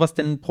könnte sowas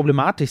denn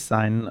problematisch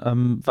sein?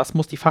 Was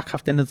muss die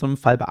Fachkraft denn in so einem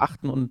Fall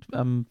beachten und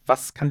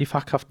was kann die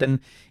Fachkraft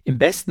denn im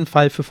besten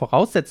Fall für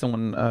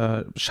Voraussetzungen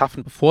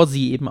schaffen, bevor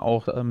sie eben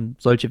auch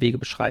solche Wege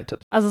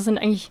beschreitet? Also es sind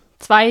eigentlich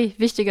zwei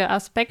wichtige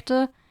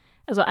Aspekte.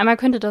 Also einmal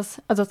könnte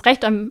das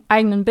Recht am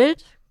eigenen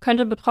Bild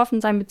könnte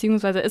betroffen sein,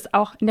 beziehungsweise ist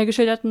auch in der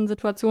geschilderten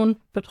Situation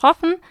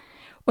betroffen.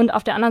 Und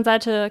auf der anderen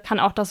Seite kann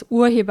auch das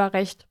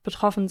Urheberrecht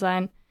betroffen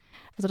sein.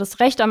 Also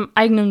das Recht am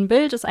eigenen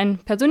Bild ist ein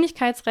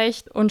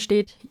Persönlichkeitsrecht und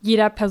steht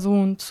jeder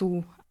Person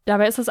zu.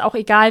 Dabei ist es auch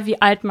egal,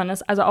 wie alt man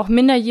ist. Also auch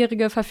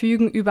Minderjährige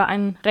verfügen über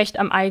ein Recht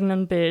am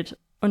eigenen Bild.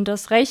 Und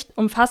das Recht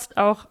umfasst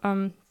auch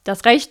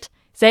das Recht,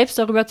 selbst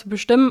darüber zu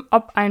bestimmen,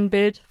 ob ein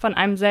Bild von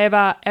einem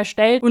selber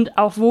erstellt und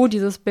auch wo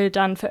dieses Bild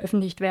dann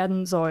veröffentlicht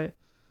werden soll.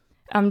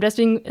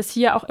 Deswegen ist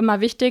hier auch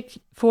immer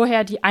wichtig,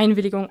 vorher die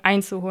Einwilligung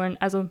einzuholen.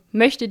 Also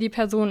möchte die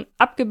Person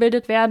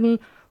abgebildet werden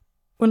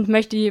und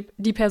möchte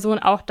die Person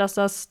auch, dass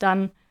das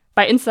dann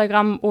bei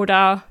Instagram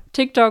oder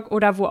TikTok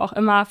oder wo auch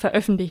immer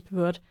veröffentlicht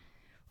wird.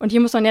 Und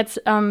hier muss man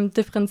jetzt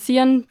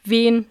differenzieren,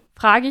 wen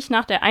frage ich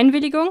nach der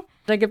Einwilligung.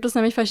 Da gibt es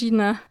nämlich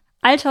verschiedene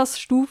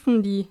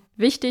Altersstufen, die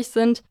wichtig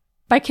sind.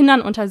 Bei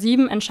Kindern unter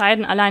 7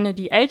 entscheiden alleine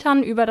die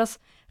Eltern über das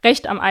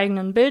Recht am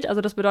eigenen Bild. Also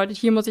das bedeutet,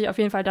 hier muss ich auf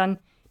jeden Fall dann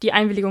die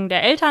Einwilligung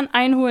der Eltern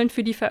einholen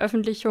für die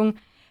Veröffentlichung.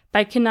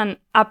 Bei Kindern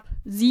ab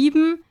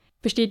 7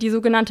 besteht die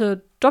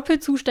sogenannte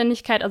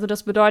Doppelzuständigkeit. Also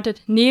das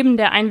bedeutet, neben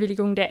der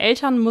Einwilligung der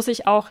Eltern muss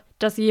ich auch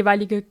das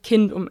jeweilige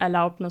Kind um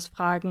Erlaubnis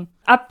fragen.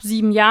 Ab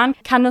 7 Jahren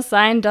kann es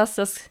sein, dass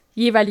das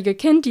jeweilige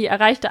Kind die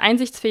erreichte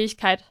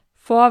Einsichtsfähigkeit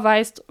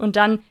vorweist und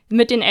dann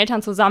mit den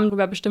Eltern zusammen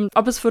darüber bestimmt,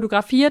 ob es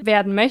fotografiert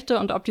werden möchte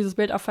und ob dieses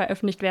Bild auch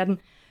veröffentlicht werden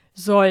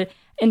soll.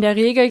 In der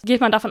Regel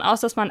geht man davon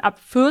aus, dass man ab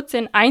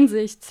 14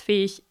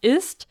 einsichtsfähig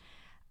ist,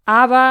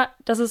 aber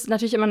das ist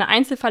natürlich immer eine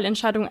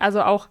Einzelfallentscheidung,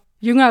 also auch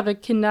jüngere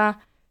Kinder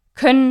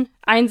können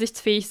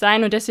einsichtsfähig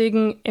sein und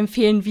deswegen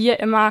empfehlen wir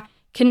immer,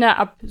 Kinder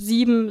ab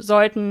 7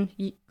 sollten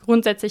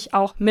grundsätzlich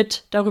auch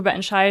mit darüber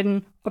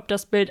entscheiden, ob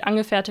das Bild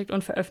angefertigt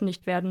und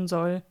veröffentlicht werden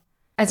soll.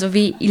 Also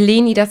wie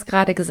Eleni das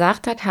gerade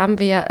gesagt hat, haben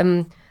wir ja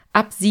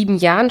ab 7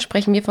 Jahren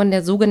sprechen wir von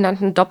der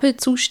sogenannten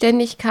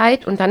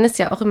Doppelzuständigkeit. Und dann ist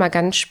ja auch immer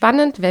ganz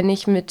spannend, wenn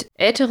ich mit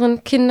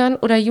älteren Kindern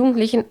oder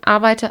Jugendlichen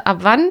arbeite, ab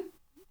wann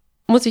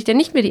muss ich denn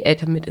nicht mehr die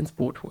Eltern mit ins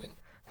Boot holen?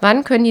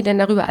 Wann können die denn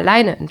darüber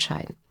alleine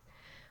entscheiden?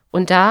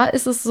 Und da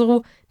ist es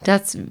so,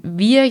 dass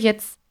wir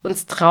jetzt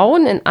uns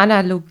trauen, in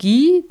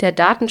Analogie der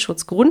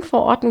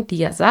Datenschutzgrundverordnung, die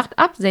ja sagt,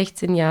 ab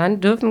 16 Jahren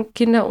dürfen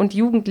Kinder und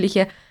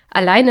Jugendliche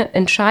alleine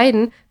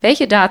entscheiden,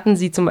 welche Daten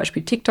sie zum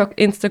Beispiel TikTok,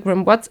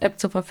 Instagram, WhatsApp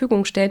zur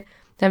Verfügung stellen,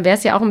 dann wäre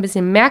es ja auch ein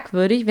bisschen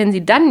merkwürdig, wenn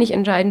sie dann nicht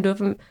entscheiden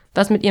dürfen,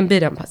 was mit ihren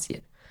Bildern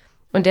passiert.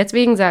 Und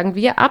deswegen sagen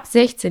wir, ab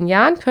 16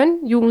 Jahren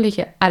können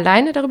Jugendliche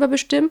alleine darüber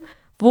bestimmen,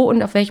 wo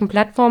und auf welchen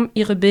Plattformen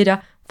ihre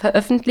Bilder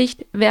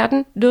veröffentlicht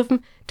werden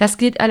dürfen. Das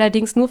gilt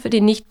allerdings nur für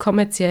den nicht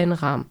kommerziellen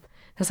Rahmen.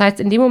 Das heißt,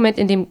 in dem Moment,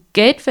 in dem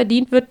Geld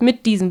verdient wird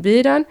mit diesen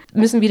Bildern,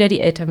 müssen wieder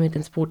die Eltern mit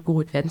ins Boot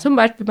geholt werden. Zum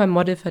Beispiel bei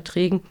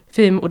Modelverträgen,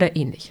 Filmen oder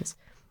ähnliches.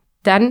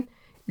 Dann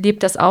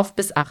lebt das auf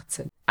bis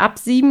 18. Ab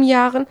 7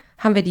 Jahren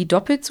haben wir die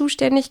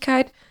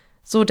Doppelzuständigkeit,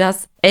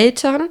 sodass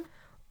Eltern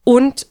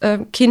und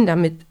Kinder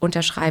mit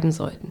unterschreiben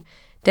sollten.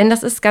 Denn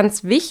das ist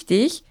ganz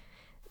wichtig,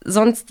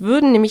 sonst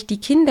würden nämlich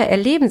die Kinder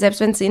erleben, selbst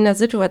wenn sie in der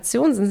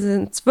Situation sind, sie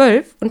sind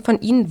 12 und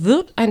von ihnen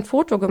wird ein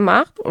Foto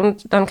gemacht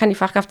und dann kann die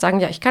Fachkraft sagen,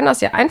 ja, ich kann das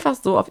ja einfach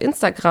so auf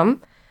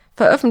Instagram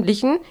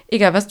veröffentlichen,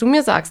 egal was du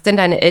mir sagst, denn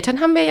deine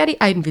Eltern haben mir ja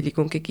die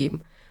Einwilligung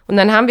gegeben. Und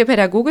dann haben wir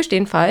pädagogisch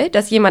den Fall,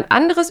 dass jemand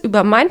anderes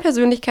über mein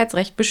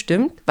Persönlichkeitsrecht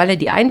bestimmt, weil er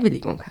die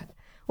Einwilligung hat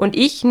und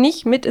ich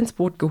nicht mit ins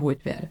Boot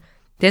geholt werde.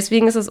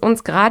 Deswegen ist es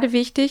uns gerade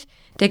wichtig,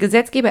 der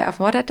Gesetzgeber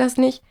erfordert das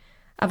nicht,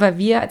 aber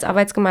wir als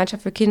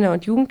Arbeitsgemeinschaft für Kinder-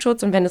 und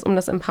Jugendschutz und wenn es um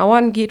das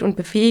Empowern geht und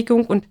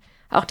Befähigung und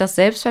auch das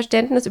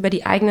Selbstverständnis über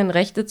die eigenen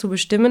Rechte zu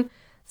bestimmen,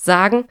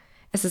 sagen,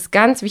 es ist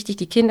ganz wichtig,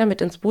 die Kinder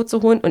mit ins Boot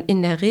zu holen und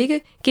in der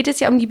Regel geht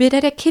es ja um die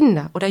Bilder der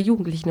Kinder oder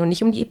Jugendlichen und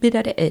nicht um die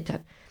Bilder der Eltern.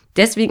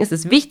 Deswegen ist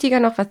es wichtiger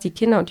noch, was die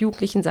Kinder und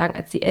Jugendlichen sagen,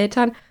 als die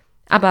Eltern.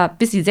 Aber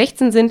bis sie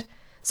 16 sind,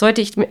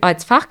 sollte ich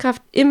als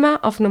Fachkraft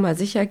immer auf Nummer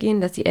sicher gehen,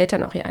 dass die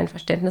Eltern auch ihr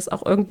Einverständnis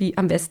auch irgendwie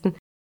am besten.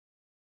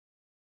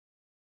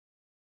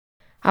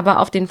 Aber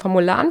auf den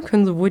Formularen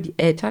können sowohl die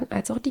Eltern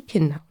als auch die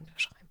Kinder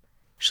unterschreiben.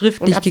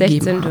 Schriftlich und ab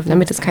 16 dürfen,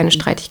 damit es keine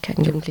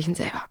Streitigkeiten Jugendlichen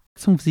selber.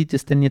 Wie sieht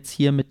es denn jetzt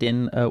hier mit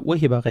den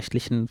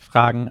urheberrechtlichen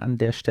Fragen an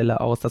der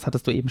Stelle aus? Das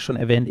hattest du eben schon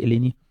erwähnt,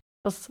 Eleni.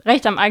 Das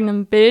Recht am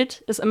eigenen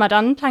Bild ist immer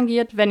dann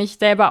tangiert, wenn ich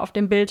selber auf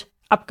dem Bild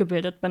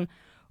abgebildet bin.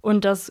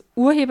 Und das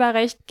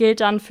Urheberrecht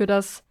gilt dann für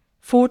das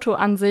Foto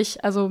an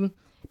sich. Also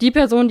die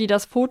Person, die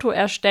das Foto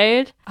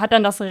erstellt, hat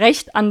dann das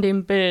Recht an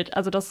dem Bild,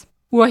 also das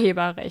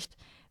Urheberrecht,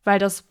 weil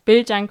das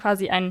Bild dann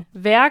quasi ein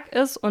Werk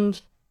ist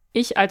und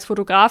ich als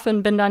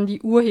Fotografin bin dann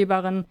die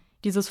Urheberin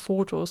dieses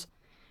Fotos.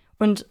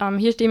 Und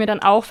hier stehen mir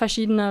dann auch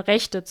verschiedene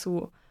Rechte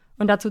zu.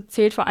 Und dazu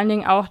zählt vor allen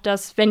Dingen auch,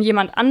 dass wenn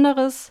jemand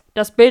anderes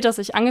das Bild, das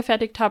ich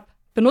angefertigt habe,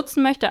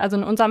 benutzen möchte, also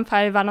in unserem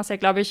Fall waren das ja,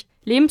 glaube ich,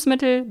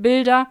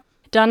 Lebensmittelbilder,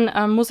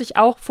 dann muss ich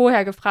auch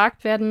vorher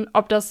gefragt werden,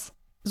 ob das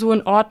so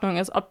in Ordnung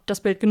ist, ob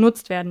das Bild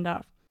genutzt werden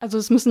darf. Also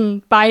es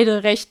müssen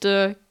beide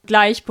Rechte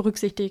gleich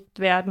berücksichtigt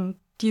werden.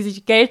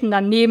 Die gelten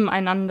dann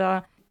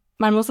nebeneinander.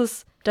 Man muss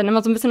es dann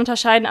immer so ein bisschen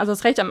unterscheiden. Also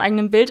das Recht am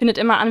eigenen Bild findet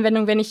immer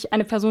Anwendung, wenn ich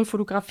eine Person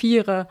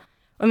fotografiere.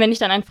 Und wenn ich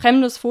dann ein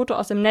fremdes Foto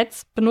aus dem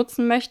Netz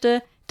benutzen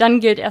möchte, dann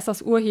gilt erst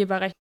das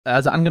Urheberrecht.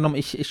 Also angenommen,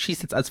 ich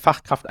schieße jetzt als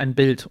Fachkraft ein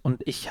Bild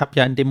und ich habe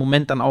ja in dem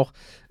Moment dann auch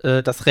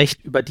das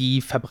Recht über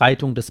die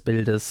Verbreitung des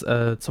Bildes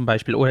zum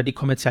Beispiel oder die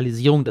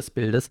Kommerzialisierung des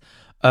Bildes.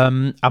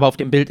 Aber auf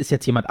dem Bild ist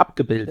jetzt jemand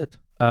abgebildet.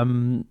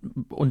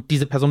 Und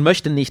diese Person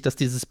möchte nicht, dass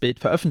dieses Bild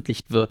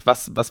veröffentlicht wird.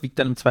 Was wiegt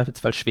dann im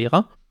Zweifelsfall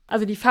schwerer?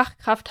 Also die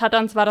Fachkraft hat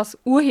dann zwar das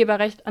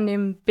Urheberrecht an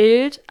dem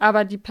Bild,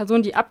 aber die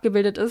Person, die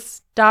abgebildet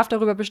ist, darf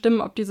darüber bestimmen,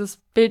 ob dieses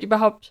Bild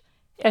überhaupt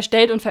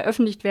erstellt und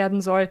veröffentlicht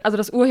werden soll. Also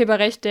das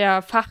Urheberrecht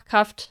der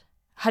Fachkraft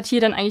hat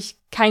hier dann eigentlich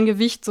kein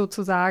Gewicht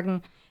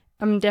sozusagen.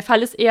 Der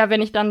Fall ist eher,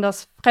 wenn ich dann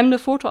das fremde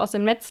Foto aus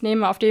dem Netz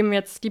nehme, auf dem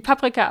jetzt die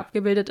Paprika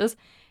abgebildet ist,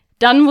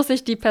 dann muss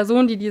ich die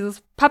Person, die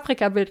dieses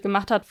Paprika-Bild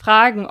gemacht hat,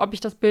 fragen, ob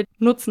ich das Bild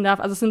nutzen darf.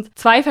 Also es sind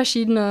zwei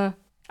verschiedene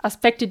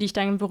Aspekte, die ich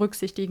dann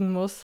berücksichtigen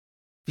muss.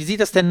 Wie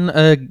sieht das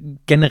denn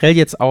generell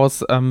jetzt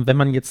aus, wenn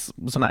man jetzt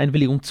so eine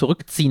Einwilligung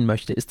zurückziehen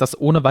möchte? Ist das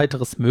ohne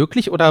weiteres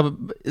möglich oder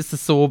ist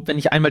es so, wenn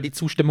ich einmal die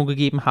Zustimmung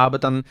gegeben habe,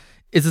 dann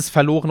ist es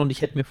verloren und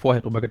ich hätte mir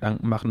vorher darüber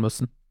Gedanken machen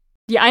müssen?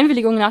 Die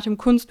Einwilligung nach dem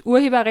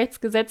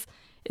Kunsturheberrechtsgesetz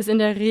ist in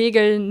der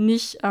Regel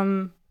nicht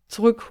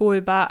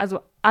zurückholbar. Also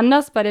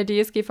anders bei der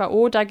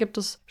DSGVO, da gibt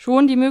es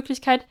schon die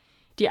Möglichkeit,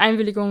 die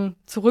Einwilligung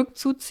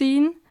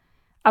zurückzuziehen.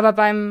 Aber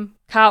beim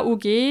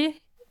KUG,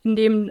 in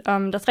dem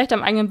das Recht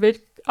am eigenen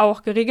Bild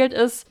auch geregelt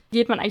ist,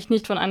 geht man eigentlich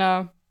nicht von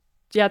einer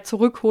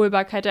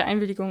Zurückholbarkeit der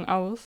Einwilligung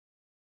aus.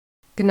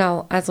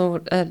 Genau, also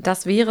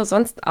das wäre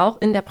sonst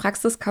auch in der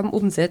Praxis kaum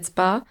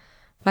umsetzbar,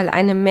 weil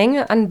eine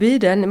Menge an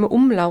Bildern im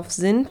Umlauf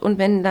sind und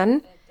wenn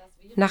dann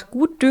nach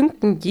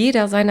Gutdünken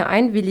jeder seine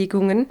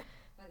Einwilligungen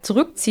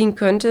zurückziehen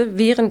könnte,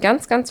 wären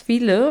ganz, ganz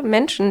viele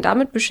Menschen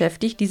damit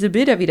beschäftigt, diese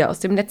Bilder wieder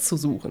aus dem Netz zu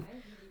suchen.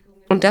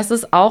 Und das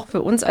ist auch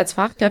für uns als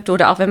Fachkräfte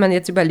oder auch wenn man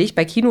jetzt überlegt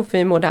bei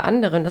Kinofilmen oder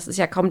anderen, das ist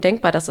ja kaum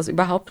denkbar, dass das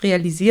überhaupt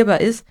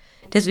realisierbar ist.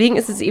 Deswegen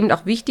ist es eben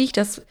auch wichtig,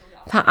 dass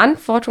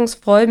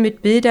verantwortungsvoll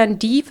mit Bildern,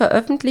 die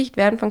veröffentlicht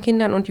werden von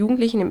Kindern und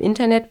Jugendlichen im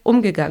Internet,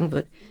 umgegangen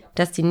wird.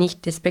 Dass sie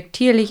nicht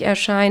despektierlich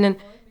erscheinen,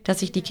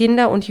 dass sich die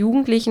Kinder und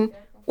Jugendlichen,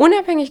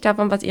 unabhängig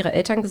davon, was ihre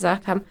Eltern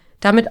gesagt haben,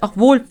 damit auch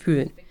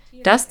wohlfühlen.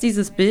 Dass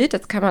dieses Bild,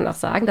 das kann man auch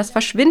sagen, das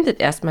verschwindet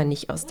erstmal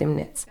nicht aus dem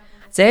Netz.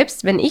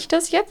 Selbst wenn ich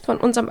das jetzt von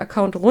unserem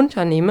Account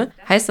runternehme,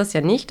 heißt das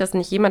ja nicht, dass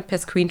nicht jemand per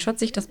Screenshot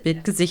sich das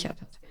Bild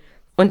gesichert hat.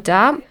 Und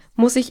da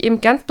muss ich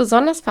eben ganz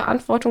besonders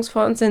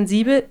verantwortungsvoll und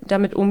sensibel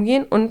damit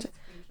umgehen und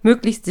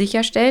möglichst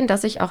sicherstellen,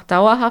 dass sich auch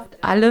dauerhaft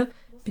alle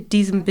mit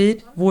diesem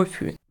Bild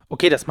wohlfühlen.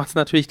 Okay, das macht es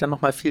natürlich dann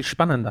nochmal viel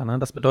spannender. Ne?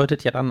 Das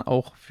bedeutet ja dann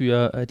auch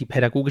für die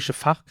pädagogische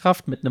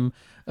Fachkraft mit einem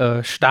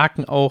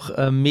starken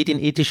auch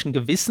medienethischen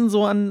Gewissen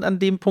so an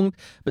dem Punkt,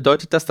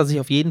 bedeutet das, dass ich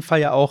auf jeden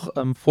Fall ja auch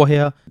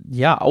vorher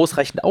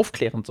ausreichend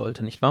aufklären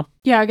sollte, nicht wahr?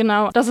 Ja,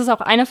 genau. Das ist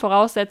auch eine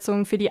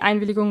Voraussetzung für die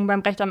Einwilligung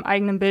beim Recht am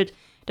eigenen Bild,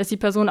 dass die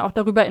Person auch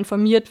darüber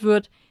informiert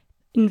wird,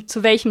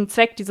 zu welchem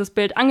Zweck dieses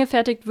Bild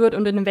angefertigt wird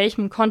und in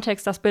welchem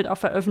Kontext das Bild auch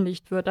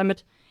veröffentlicht wird,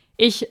 damit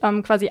ich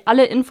quasi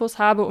alle Infos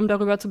habe, um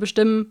darüber zu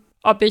bestimmen,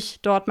 ob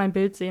ich dort mein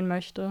Bild sehen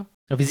möchte.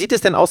 Wie sieht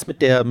es denn aus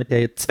mit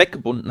der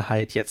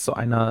Zweckgebundenheit jetzt so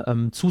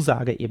einer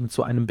Zusage eben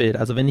zu einem Bild?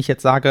 Also wenn ich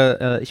jetzt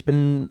sage, ich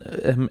bin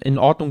in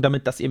Ordnung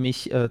damit, dass ihr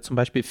mich zum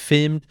Beispiel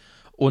filmt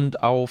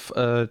und auf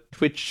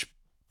Twitch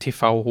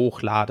TV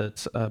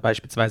hochladet,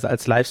 beispielsweise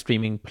als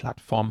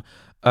Livestreaming-Plattform,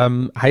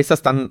 heißt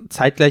das dann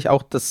zeitgleich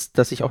auch,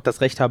 dass ich auch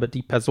das Recht habe,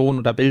 die Personen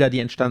oder Bilder,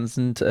 die entstanden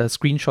sind,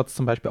 Screenshots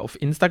zum Beispiel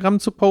auf Instagram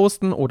zu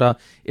posten oder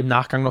im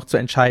Nachgang noch zu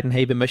entscheiden,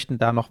 hey, wir möchten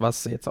da noch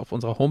was jetzt auf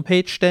unserer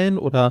Homepage stellen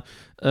oder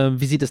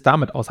wie sieht es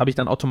damit aus? Habe ich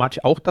dann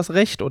automatisch auch das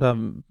Recht oder?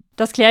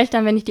 Das kläre ich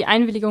dann, wenn ich die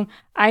Einwilligung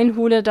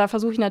einhole. Da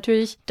versuche ich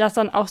natürlich, das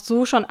dann auch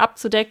so schon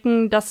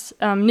abzudecken, dass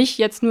nicht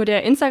jetzt nur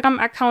der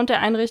Instagram-Account der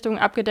Einrichtung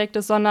abgedeckt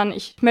ist, sondern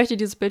ich möchte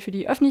dieses Bild für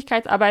die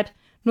Öffentlichkeitsarbeit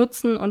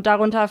nutzen und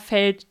darunter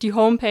fällt die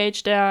Homepage,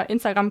 der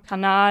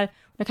Instagram-Kanal.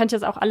 Da kann ich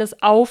das auch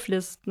alles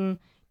auflisten.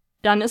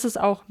 Dann ist es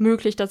auch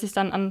möglich, dass ich es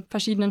dann an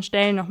verschiedenen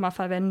Stellen nochmal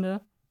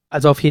verwende.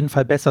 Also auf jeden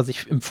Fall besser,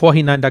 sich im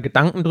Vorhinein da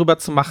Gedanken drüber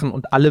zu machen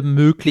und alle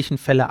möglichen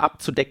Fälle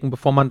abzudecken,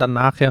 bevor man dann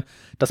nachher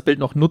das Bild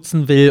noch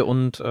nutzen will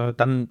und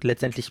dann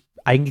letztendlich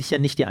eigentlich ja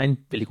nicht die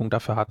Einwilligung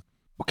dafür hat.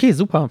 Okay,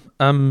 super.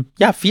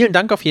 Vielen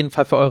Dank auf jeden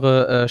Fall für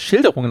eure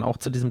Schilderungen auch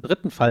zu diesem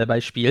dritten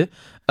Fallbeispiel.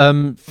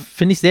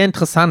 Finde ich sehr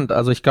interessant.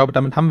 Also ich glaube,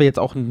 damit haben wir jetzt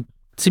auch einen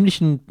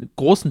ziemlichen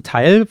großen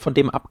Teil von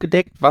dem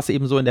abgedeckt, was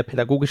eben so in der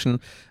pädagogischen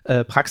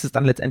Praxis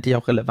dann letztendlich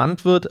auch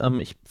relevant wird.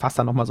 Ich fasse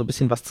da nochmal so ein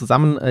bisschen was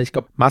zusammen. Ich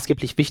glaube,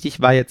 maßgeblich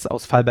wichtig war jetzt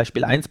aus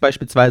Fallbeispiel 1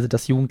 beispielsweise,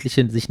 dass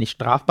Jugendliche sich nicht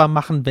strafbar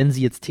machen, wenn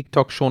sie jetzt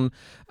TikTok schon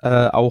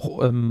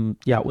auch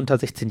unter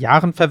 16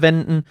 Jahren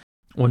verwenden.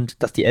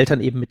 Und dass die Eltern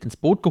eben mit ins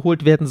Boot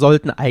geholt werden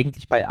sollten,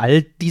 eigentlich bei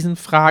all diesen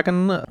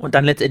Fragen. Und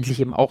dann letztendlich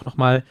eben auch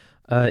nochmal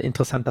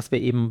interessant, dass wir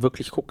eben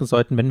wirklich gucken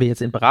sollten, wenn wir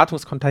jetzt in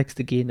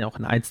Beratungskontexte gehen, auch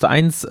in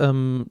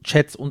 1:1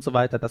 Chats und so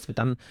weiter, dass wir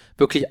dann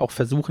wirklich auch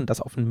versuchen,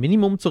 das auf ein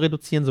Minimum zu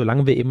reduzieren,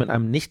 solange wir eben in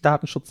einem nicht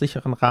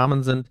datenschutzsicheren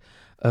Rahmen sind.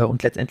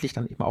 Und letztendlich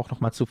dann eben auch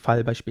nochmal zu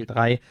Fallbeispiel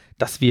 3,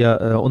 dass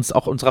wir uns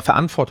auch unserer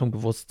Verantwortung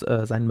bewusst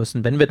sein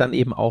müssen, wenn wir dann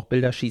eben auch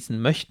Bilder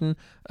schießen möchten,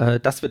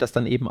 dass wir das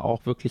dann eben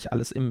auch wirklich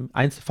alles im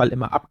Einzelfall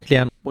immer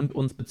abklären und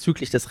uns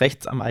bezüglich des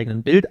Rechts am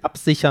eigenen Bild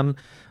absichern.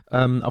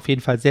 Auf jeden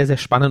Fall sehr, sehr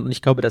spannend und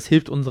ich glaube, das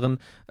hilft unseren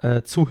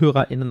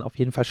ZuhörerInnen auf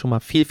jeden Fall schon mal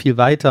viel, viel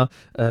weiter,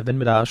 wenn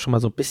wir da schon mal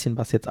so ein bisschen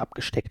was jetzt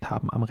abgesteckt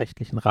haben am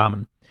rechtlichen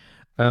Rahmen.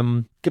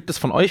 Gibt es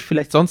von euch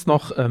vielleicht sonst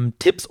noch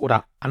Tipps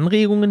oder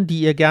Anregungen,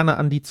 die ihr gerne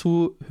an die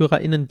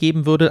ZuhörerInnen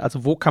geben würdet?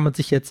 Also wo kann man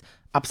sich jetzt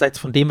abseits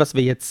von dem, was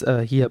wir jetzt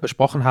hier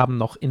besprochen haben,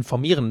 noch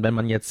informieren, wenn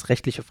man jetzt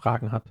rechtliche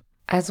Fragen hat?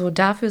 Also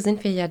dafür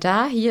sind wir ja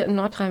da, hier in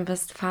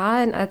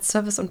Nordrhein-Westfalen als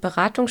Service- und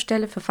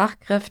Beratungsstelle für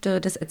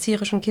Fachkräfte des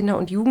erzieherischen Kinder-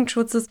 und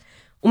Jugendschutzes,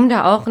 um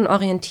da auch einen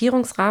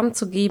Orientierungsrahmen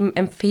zu geben,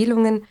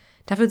 Empfehlungen.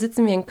 Dafür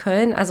sitzen wir in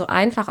Köln, also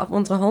einfach auf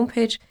unsere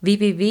Homepage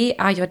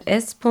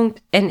www.ajs.nrw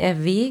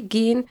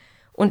gehen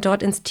und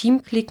dort ins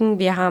Team klicken.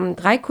 Wir haben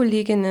 3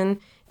 Kolleginnen,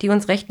 die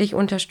uns rechtlich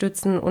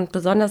unterstützen und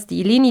besonders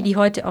die Eleni, die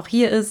heute auch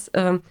hier ist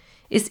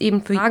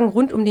eben für Fragen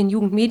rund um den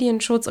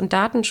Jugendmedienschutz und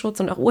Datenschutz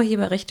und auch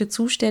Urheberrechte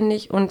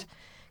zuständig und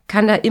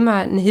kann da immer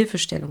eine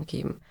Hilfestellung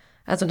geben.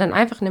 Also dann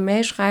einfach eine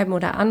Mail schreiben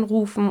oder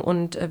anrufen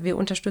und wir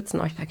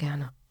unterstützen euch da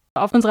gerne.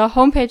 Auf unserer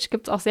Homepage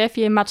gibt es auch sehr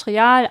viel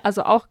Material,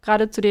 also auch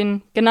gerade zu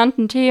den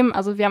genannten Themen.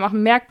 Also wir haben auch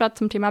ein Merkblatt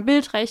zum Thema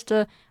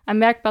Bildrechte, ein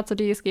Merkblatt zur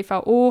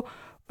DSGVO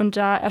und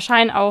da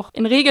erscheinen auch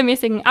in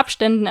regelmäßigen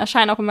Abständen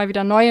auch immer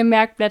wieder neue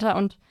Merkblätter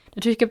und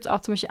natürlich gibt es auch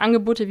zum Beispiel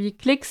Angebote wie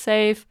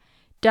ClickSafe,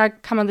 da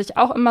kann man sich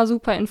auch immer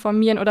super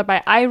informieren oder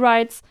bei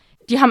iRights.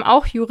 Die haben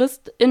auch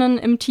JuristInnen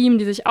im Team,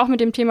 die sich auch mit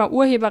dem Thema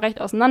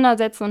Urheberrecht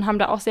auseinandersetzen und haben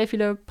da auch sehr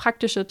viele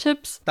praktische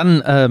Tipps.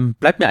 Dann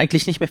bleibt mir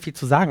eigentlich nicht mehr viel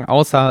zu sagen,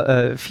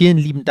 außer vielen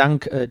lieben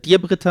Dank dir,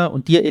 Britta,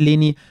 und dir,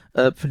 Eleni,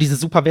 für diese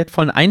super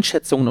wertvollen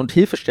Einschätzungen und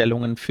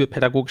Hilfestellungen für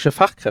pädagogische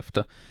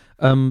Fachkräfte.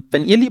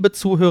 Wenn ihr, liebe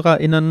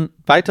ZuhörerInnen,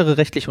 weitere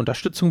rechtliche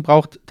Unterstützung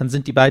braucht, dann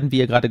sind die beiden, wie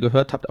ihr gerade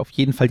gehört habt, auf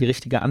jeden Fall die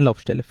richtige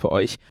Anlaufstelle für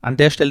euch. An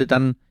der Stelle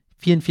dann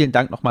vielen, vielen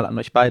Dank nochmal an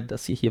euch beide,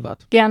 dass ihr hier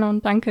wart. Gerne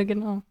und danke,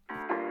 genau.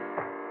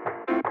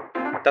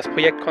 Das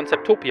Projekt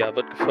Konzeptopia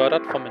wird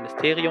gefördert vom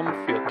Ministerium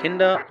für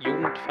Kinder,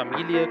 Jugend,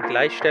 Familie,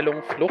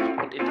 Gleichstellung, Flucht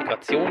und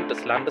Integration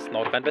des Landes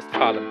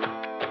Nordrhein-Westfalen.